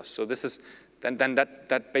fit to us. So this is, then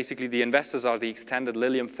that basically the investors are the extended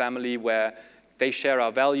Lilium family where they share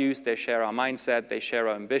our values, they share our mindset, they share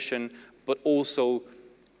our ambition, but also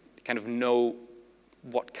kind of know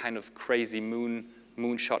what kind of crazy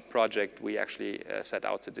moonshot project we actually set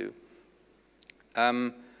out to do.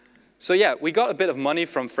 So yeah, we got a bit of money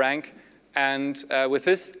from Frank, and with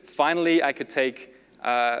this, finally, I could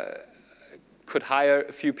hire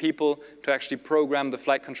a few people to actually program the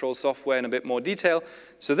flight control software in a bit more detail.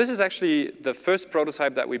 So this is actually the first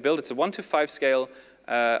prototype that we built. It's a 1:5 scale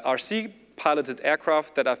RC piloted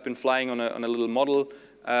aircraft that I've been flying on a little model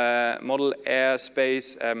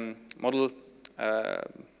airspace, model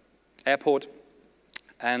airport.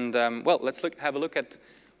 And well, let's have a look at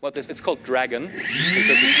what this, it's called Dragon,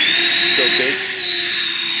 because it's so big.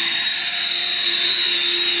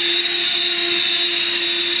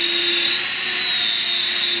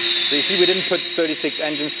 So you see we didn't put 36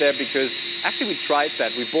 engines there because, actually we tried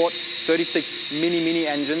that. We bought 36 mini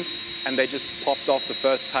engines and they just popped off the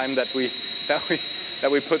first time that we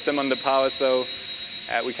put them under power. So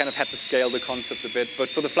we kind of had to scale the concept a bit, but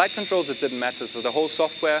for the flight controls, it didn't matter. So the whole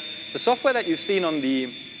software, the software that you've seen on the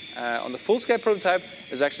full-scale prototype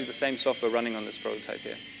is actually the same software running on this prototype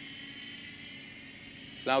here.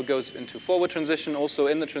 So now it goes into forward transition. Also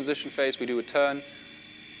in the transition phase, we do a turn.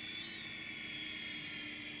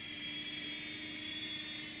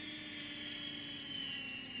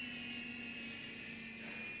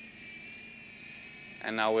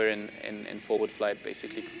 And now we're in forward flight,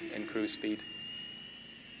 basically in cruise speed.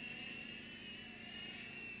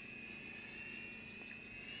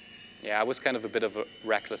 Yeah, I was kind of a bit of a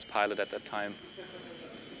reckless pilot at that time.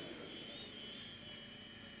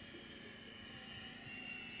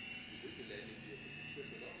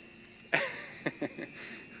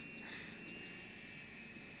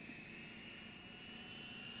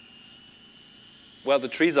 Well, the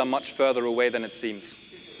trees are much further away than it seems.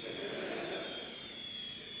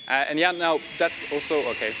 And yeah, now that's also,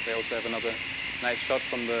 okay, they also have another nice shot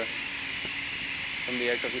from the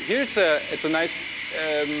aircraft. Here it's a nice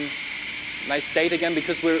state again,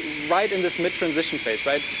 because we're right in this mid-transition phase,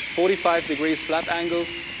 right? 45 degrees flat angle,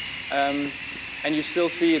 and you still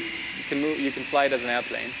see it, you can fly it as an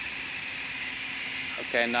airplane.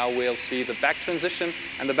 Okay, now we'll see the back transition,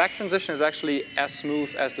 and the back transition is actually as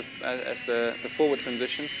smooth as the forward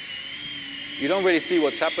transition. You don't really see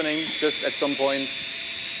what's happening, just at some point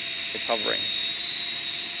it's hovering.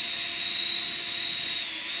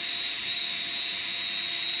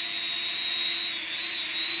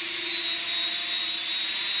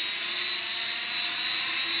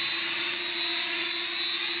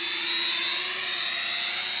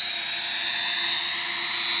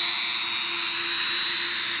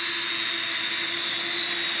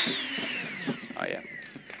 Oh yeah.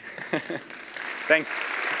 Thanks.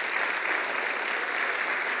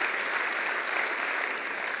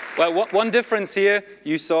 Well, one difference here,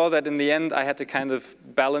 you saw that in the end I had to kind of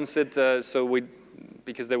balance it,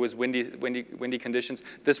 because there was windy conditions.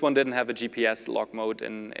 This one didn't have a GPS lock mode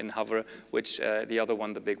in hover, which the other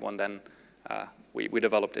one, the big one, then we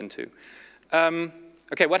developed into.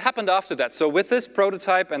 Okay, what happened after that? So with this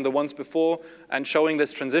prototype and the ones before, and showing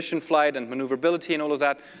this transition flight and maneuverability and all of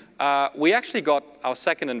that, we actually got our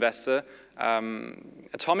second investor,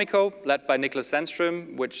 Atomico, led by Niklas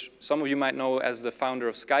Sandström, which some of you might know as the founder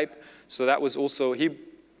of Skype. So that was also, he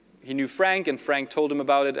knew Frank, and Frank told him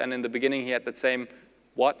about it, and in the beginning he had that same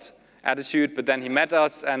what attitude, but then he met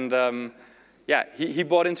us, and yeah, he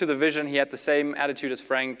bought into the vision. He had the same attitude as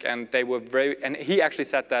Frank, and they were and he actually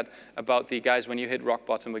said that about the guys, when you hit rock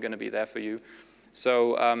bottom, we're going to be there for you.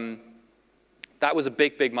 So that was a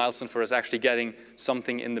big milestone for us, actually getting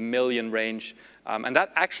something in the million range. And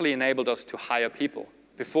that actually enabled us to hire people.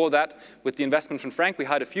 Before that, with the investment from Frank, we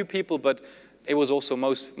hired a few people, but it was also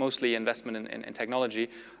mostly investment in technology.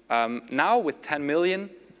 Now with 10 million,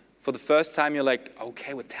 for the first time, you're like,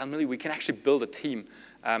 okay, with 10 million, we can actually build a team.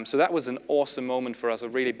 So that was an awesome moment for us, a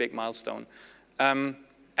really big milestone. And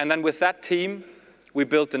then with that team, we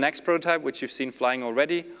built the next prototype, which you've seen flying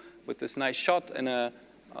already, with this nice shot in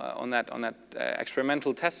on that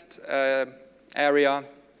experimental test area.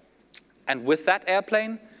 And with that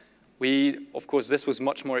airplane, of course, this was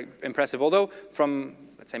much more impressive. Although from,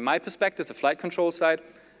 let's say, my perspective, the flight control side,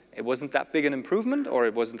 it wasn't that big an improvement, or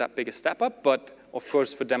it wasn't that big a step up. But of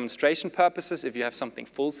course, for demonstration purposes, if you have something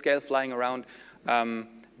full scale flying around,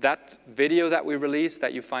 that video that we released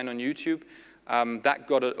that you find on YouTube,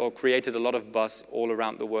 that created a lot of buzz all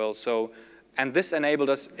around the world. So, and this enabled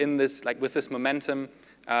us in this, like with this momentum,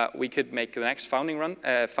 we could make the next funding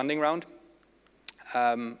round.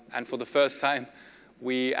 And for the first time,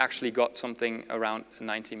 we actually got something around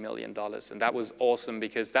 $90 million. And that was awesome,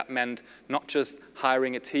 because that meant not just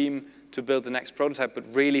hiring a team to build the next prototype, but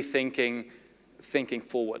really thinking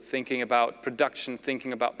forward, thinking about production,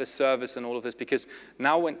 thinking about the service and all of this. Because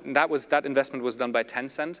now when that investment was done by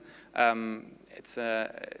Tencent,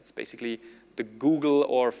 it's basically the Google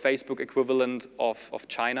or Facebook equivalent of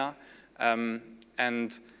China.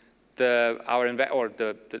 And the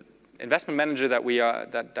investment manager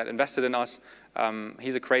that invested in us,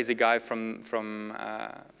 he's a crazy guy from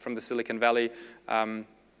the Silicon Valley, and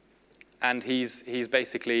he's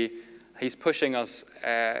pushing us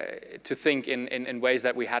to think in ways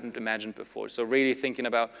that we hadn't imagined before. So really thinking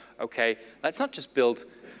about, okay, let's not just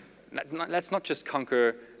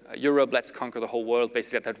conquer Europe, let's conquer the whole world,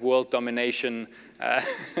 basically that world domination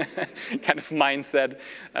kind of mindset,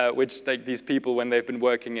 which like these people, when they've been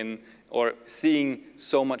working in or seeing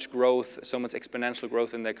so much growth, so much exponential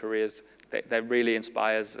growth in their careers, that really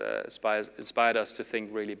inspired us to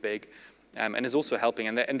think really big, and is also helping.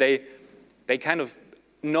 And they kind of,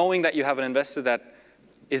 knowing that you have an investor that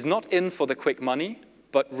is not in for the quick money,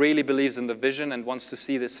 but really believes in the vision and wants to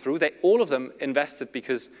see this through, all of them invested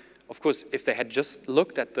because, of course, if they had just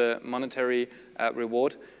looked at the monetary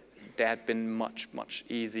reward, there had been much, much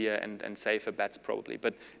easier and safer bets probably.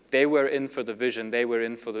 But they were in for the vision, they were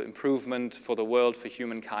in for the improvement, for the world, for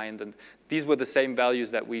humankind, and these were the same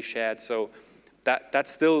values that we shared. So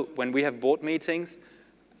that's still, when we have board meetings,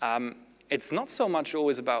 it's not so much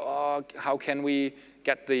always about, oh, how can we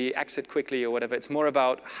get the exit quickly or whatever. It's more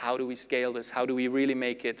about, how do we scale this? How do we really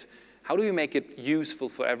make it, useful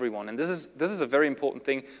for everyone? And this is a very important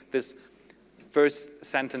thing, this first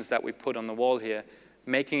sentence that we put on the wall here,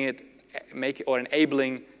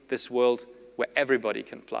 enabling this world where everybody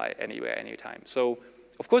can fly anywhere, anytime. So,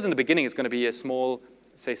 of course, in the beginning, it's going to be a small,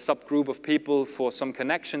 say, subgroup of people for some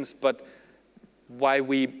connections, but why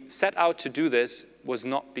we set out to do this was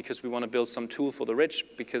not because we want to build some tool for the rich,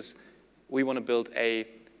 because we want to build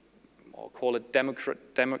or call it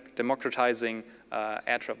democratizing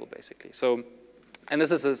air travel, basically. So, and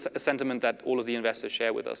this is a sentiment that all of the investors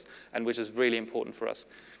share with us, and which is really important for us.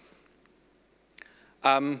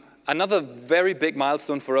 Another very big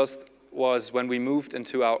milestone for us was when we moved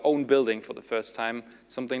into our own building for the first time,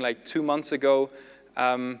 something like 2 months ago.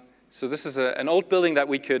 So this is an old building that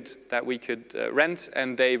we could rent,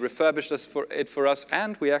 and they refurbished it for us,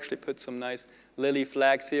 and we actually put some nice Lily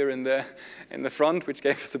flags here in the front, which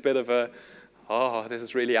gave us a bit of a, oh, this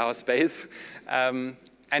is really our space. And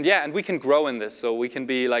yeah, and we can grow in this, so we can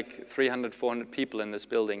be like 300, 400 people in this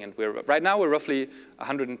building, and right now we're roughly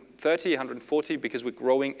 130, 140, because we're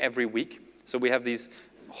growing every week. So we have these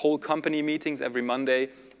whole company meetings every Monday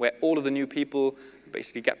where all of the new people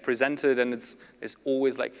basically get presented, and it's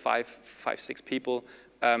always like five, 6 people,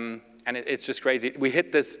 and it's just crazy. We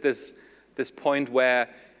hit this point where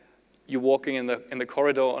you're walking in the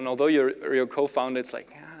corridor, and although you're your co-founder, it's like,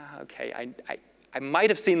 okay, I might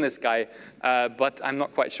have seen this guy, but I'm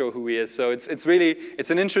not quite sure who he is. So it's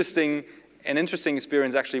an interesting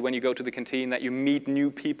experience actually when you go to the canteen, that you meet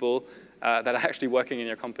new people that are actually working in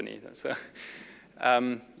your company. So.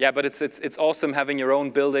 Yeah, but it's awesome having your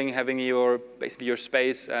own building, having basically your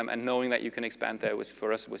space, and knowing that you can expand there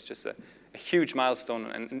for us was just a huge milestone,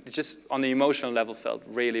 and it just on the emotional level felt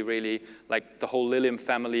really, really like the whole Lilium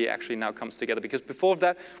family actually now comes together. Because before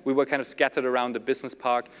that, we were kind of scattered around the business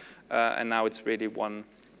park, and now it's really one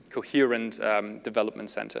coherent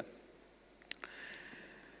development center.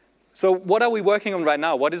 So what are we working on right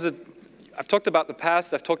now? What is it? I've talked about the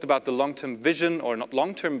past, I've talked about the long-term vision, or not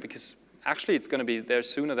long-term, because actually, it's going to be there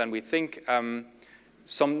sooner than we think.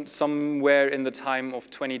 Somewhere in the time of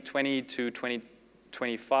 2020 to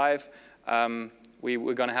 2025,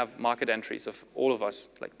 we're going to have market entries of all of us,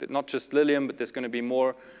 like not just Lilium, but there's going to be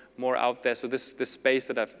more out there. So this space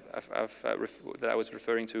that I was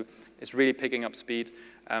referring to is really picking up speed.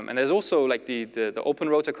 And there's also like the open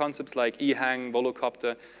rotor concepts like eHang,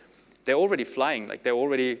 Volocopter. they're already flying. Like they're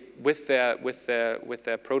already with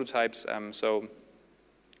their prototypes. So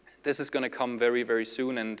this is going to come very, very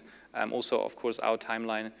soon. And also, of course, our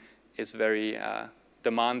timeline is very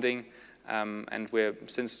demanding. And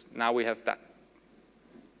since now we have that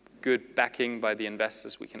good backing by the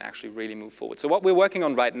investors, we can actually really move forward. So what we're working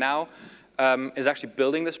on right now is actually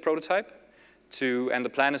building this prototype. And the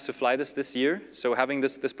plan is to fly this year. So having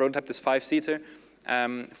this prototype, this 5-seater,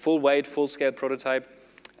 full weight, full scale prototype,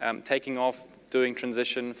 taking off, doing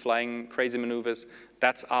transition, flying crazy maneuvers,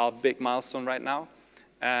 that's our big milestone right now.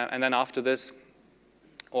 And then after this,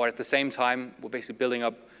 or at the same time, we're basically building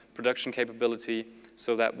up production capability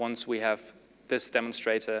so that once we have this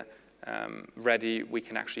demonstrator ready, we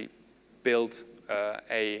can actually build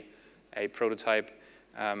a prototype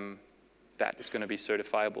that is going to be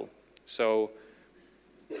certifiable. So,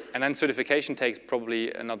 and then certification takes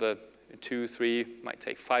probably another 2, 3, might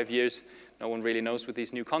take 5 years. No one really knows with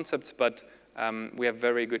these new concepts, but we have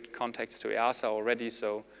very good contacts to EASA already,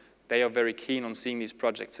 so they are very keen on seeing these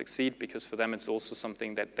projects succeed, because for them it's also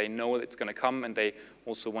something that they know it's going to come, and they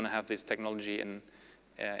also want to have this technology in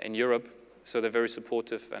Europe. So they're very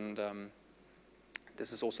supportive, and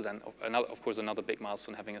this is also then, of course, another big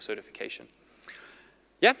milestone, having a certification.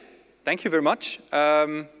 Yeah, thank you very much.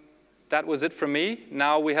 That was it from me.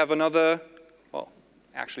 Now we have another, well,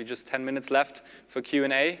 actually just 10 minutes left for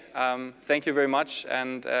Q&A. Thank you very much,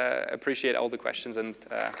 and appreciate all the questions. And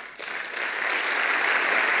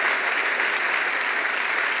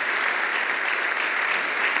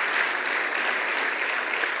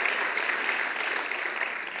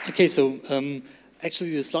okay, so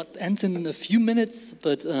actually the slot ends in a few minutes,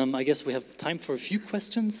 but I guess we have time for a few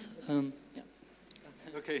questions. Yeah.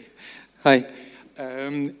 Okay. Hi.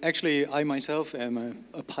 Actually, I myself am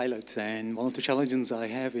a pilot, and one of the challenges I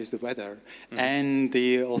have is the weather and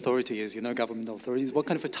the authorities, government authorities. What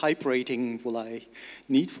kind of a type rating will I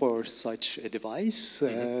need for such a device?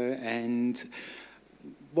 And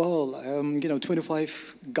well,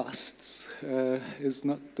 25 gusts is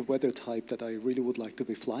not the weather type that I really would like to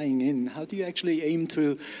be flying in. How do you actually aim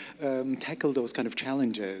to tackle those kind of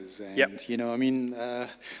challenges? And,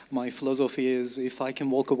 my philosophy is, if I can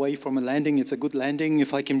walk away from a landing, it's a good landing.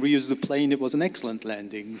 If I can reuse the plane, it was an excellent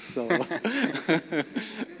landing. So,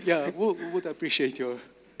 yeah, would appreciate your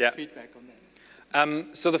feedback on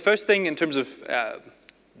that. So the first thing in terms of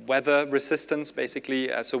weather resistance, basically,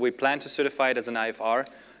 so we plan to certify it as an IFR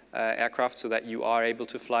aircraft, so that you are able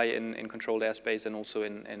to fly in controlled airspace, and also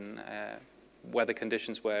in weather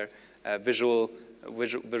conditions where visual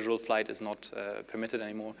flight is not permitted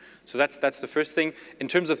anymore. So that's the first thing. In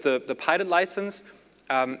terms of the pilot license,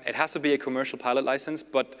 it has to be a commercial pilot license,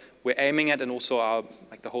 but we're aiming at, and also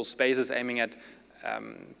the whole space is aiming at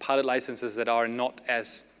pilot licenses that are not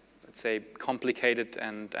as, let's say, complicated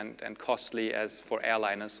and costly as for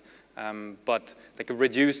airliners, but like a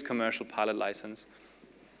reduced commercial pilot license.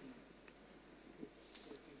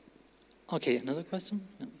 Okay, another question?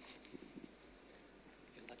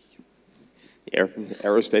 Yeah.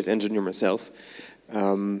 Aerospace engineer myself.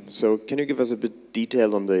 So can you give us a bit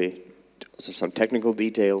detail on some technical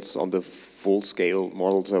details on the full-scale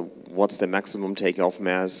models? What's the maximum takeoff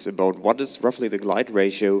mass? About what is roughly the glide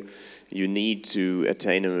ratio you need to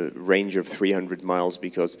attain a range of 300 miles?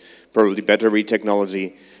 Because probably battery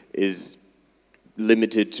technology is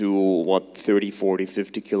limited to, what, 30, 40,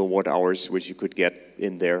 50 kilowatt hours, which you could get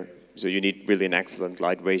in there. So you need really an excellent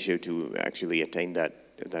glide ratio to actually attain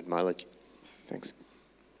that mileage. Thanks.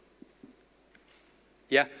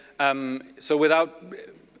 Yeah, so without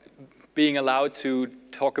being allowed to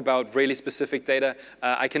talk about really specific data,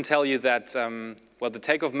 I can tell you that, well, the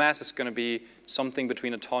takeoff mass is going to be something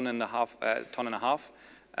between a ton and a half,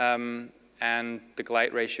 and the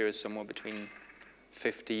glide ratio is somewhere between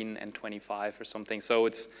 15 and 25 or something. So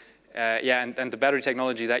it's, yeah, and the battery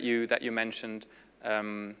technology that you mentioned,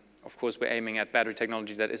 of course, we're aiming at battery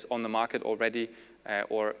technology that is on the market already,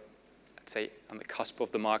 or let's say on the cusp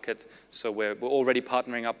of the market. So we're already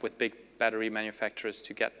partnering up with big battery manufacturers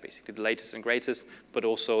to get basically the latest and greatest, but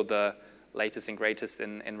also the latest and greatest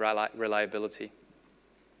in reliability.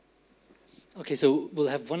 Okay, so we'll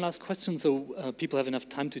have one last question, so people have enough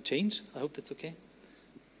time to change. I hope that's okay.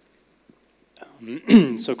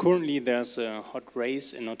 So currently there's a hot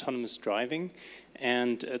race in autonomous driving,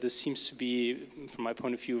 and this seems to be, from my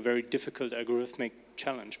point of view, a very difficult algorithmic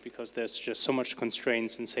challenge, because there's just so much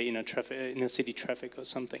constraints in, say, inner city traffic or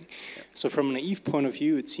something. Yeah. So from a naive point of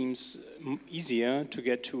view, it seems easier to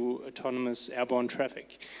get to autonomous airborne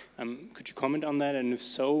traffic. Could you comment on that? And if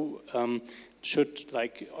so, should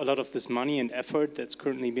like a lot of this money and effort that's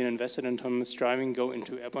currently being invested in autonomous driving go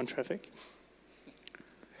into airborne traffic?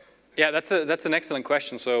 Yeah, that's an excellent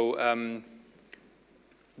question. So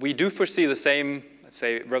we do foresee the same, let's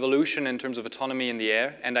say, revolution in terms of autonomy in the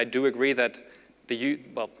air, and I do agree that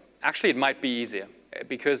well, actually it might be easier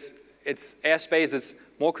because airspace is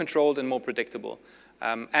more controlled and more predictable.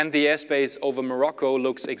 And the airspace over Morocco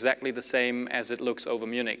looks exactly the same as it looks over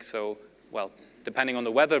Munich. So, well, depending on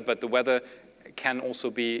the weather, but the weather can also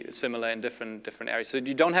be similar in different areas. So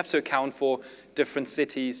you don't have to account for different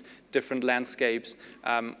cities, different landscapes.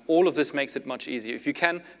 All of this makes it much easier. If you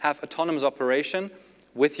can have autonomous operation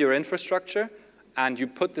with your infrastructure and you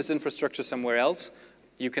put this infrastructure somewhere else,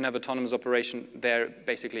 you can have autonomous operation there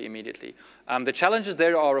basically immediately. The challenges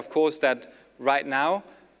there are, of course, that right now,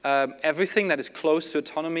 everything that is close to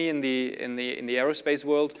autonomy in the aerospace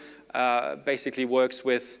world basically works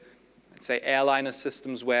with, let's say, airliner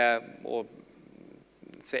systems or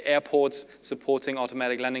let's say airports supporting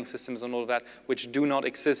automatic landing systems and all of that, which do not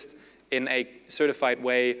exist in a certified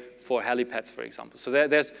way for helipads, for example. So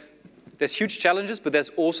there's huge challenges, but there's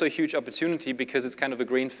also a huge opportunity because it's kind of a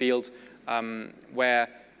green field where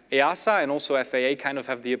EASA and also FAA kind of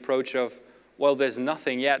have the approach of, well, there's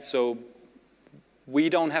nothing yet, so we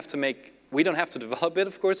don't have to develop it,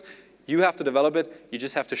 of course. You have to develop it. You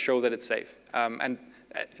just have to show that it's safe. And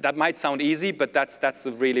that might sound easy, but that's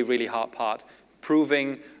the really, really hard part.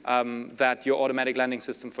 Proving that your automatic landing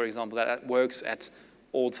system, for example, that works at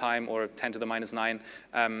all time or 10 to the minus 9.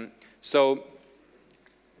 So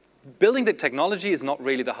building the technology is not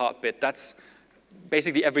really the hard bit. That's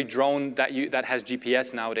basically every drone that has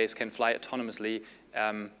GPS nowadays can fly autonomously.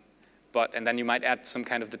 And then you might add some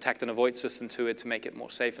kind of detect and avoid system to it to make it more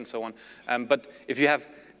safe and so on. But if you have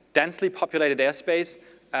densely populated airspace,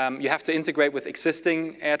 you have to integrate with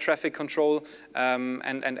existing air traffic control and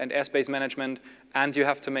airspace management, and you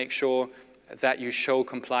have to make sure that you show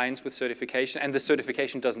compliance with certification, and the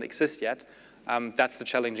certification doesn't exist yet. That's the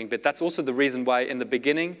challenging bit. That's also the reason why in the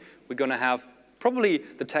beginning we're going to have probably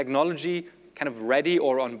the technology kind of ready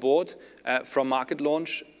or on board from market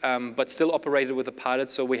launch, but still operated with a pilot,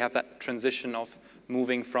 so we have that transition of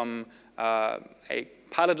moving from a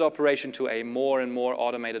pilot operation to a more and more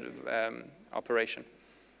automated operation.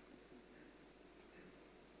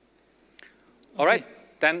 All right,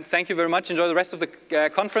 then thank you very much. Enjoy the rest of the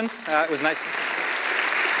conference. It was nice.